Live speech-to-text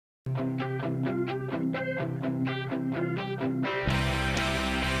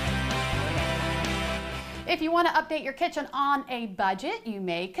If you want to update your kitchen on a budget, you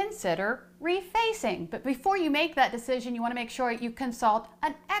may consider refacing. But before you make that decision, you want to make sure you consult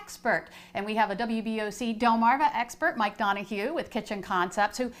an expert. And we have a WBOC Delmarva expert, Mike Donahue with Kitchen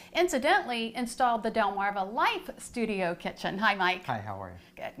Concepts, who incidentally installed the Delmarva Life Studio kitchen. Hi, Mike. Hi, how are you?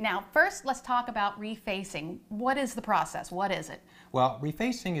 Good. Now, first, let's talk about refacing. What is the process? What is it? Well,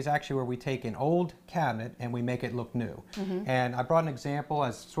 refacing is actually where we take an old cabinet and we make it look new. And I brought an example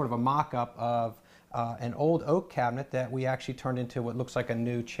as sort of a mock-up of an old oak cabinet that we actually turned into what looks like a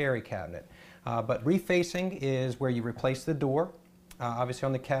new cherry cabinet. But refacing is where you replace the door, obviously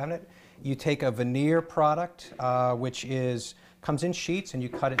on the cabinet. You take a veneer product, which comes in sheets, and you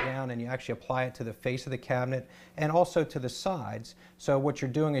cut it down and you actually apply it to the face of the cabinet and also to the sides. So what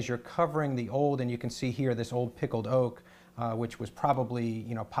you're doing is you're covering the old, and you can see here this old pickled oak, which was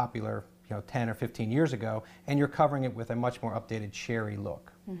probably popular 10 or 15 years ago, and you're covering it with a much more updated cherry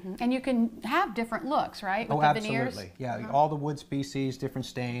look. And you can have different looks, right? With the veneers? Absolutely. Yeah, all the wood species, different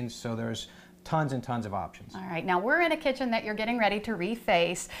stains, so there's tons and tons of options. All right, now we're in a kitchen that you're getting ready to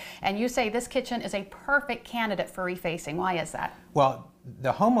reface, and you say this kitchen is a perfect candidate for refacing. Why is that? Well,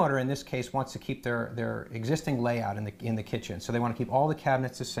 the homeowner in this case wants to keep their existing layout in the kitchen, so they want to keep all the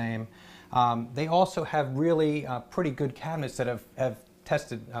cabinets the same. They also have really pretty good cabinets that have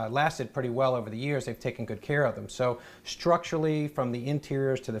lasted pretty well over the years. They've taken good care of them. So structurally, from the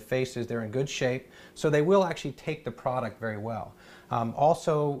interiors to the faces, they're in good shape. So they will actually take the product very well.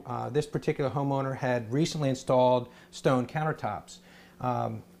 Also, this particular homeowner had recently installed stone countertops.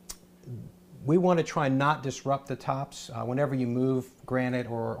 We want to try and not disrupt the tops. Whenever you move granite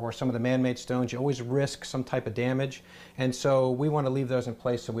or some of the man-made stones, you always risk some type of damage. And so we want to leave those in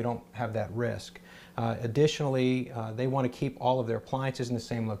place so we don't have that risk. Additionally, they want to keep all of their appliances in the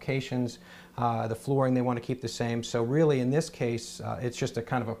same locations. The flooring they want to keep the same. So really, in this case, it's just a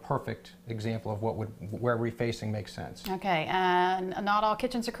kind of a perfect example of where refacing makes sense. Okay, and not all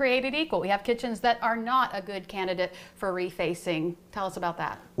kitchens are created equal. We have kitchens that are not a good candidate for refacing. Tell us about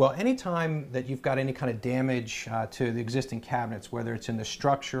that. Well, anytime that you've got any kind of damage to the existing cabinets, whether it's in the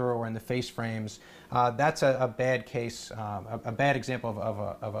structure or in the face frames, that's a bad case, a bad example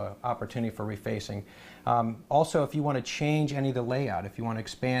of an opportunity for refacing. Also, if you want to change any of the layout, if you want to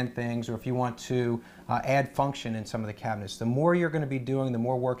expand things, or if you want to add function in some of the cabinets, the more you're going to be doing, the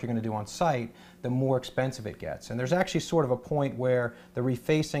more work you're going to do on site, the more expensive it gets. And there's actually sort of a point where the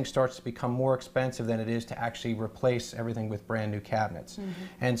refacing starts to become more expensive than it is to actually replace everything with brand new cabinets.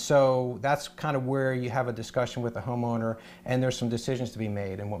 And so that's kind of where you have a discussion with the homeowner, and there's some decisions to be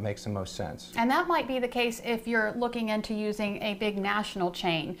made and what makes the most sense. And that might be the case if you're looking into using a big national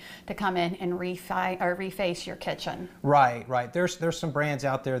chain to come in and reface your kitchen. Right, right. There's some brands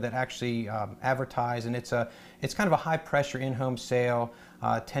out there that actually advertise, and it's kind of a high pressure in-home sale,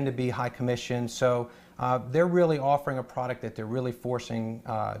 tend to be high commission. So they're really offering a product that they're really forcing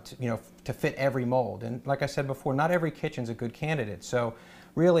to fit every mold. And like I said before, not every kitchen's a good candidate. So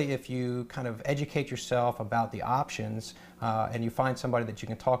really, if you kind of educate yourself about the options and you find somebody that you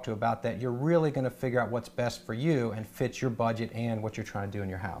can talk to about that, you're really going to figure out what's best for you and fits your budget and what you're trying to do in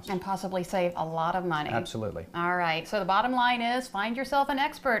your house. And possibly save a lot of money. Absolutely. All right, so the bottom line is find yourself an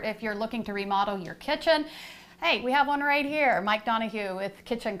expert if you're looking to remodel your kitchen. Hey, we have one right here, Mike Donahue with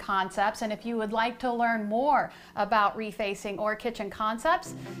Kitchen Concepts, and if you would like to learn more about refacing or kitchen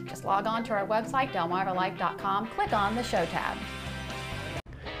concepts, just log on to our website, delmarvalife.com, click on the Show tab.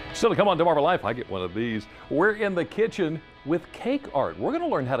 Still to come on Delmarva Life, I get one of these. We're in the kitchen with cake art. We're going to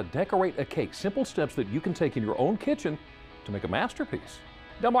learn how to decorate a cake. Simple steps that you can take in your own kitchen to make a masterpiece.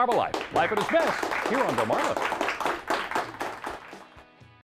 Delmarva Life, life at its best, here on Delmarva.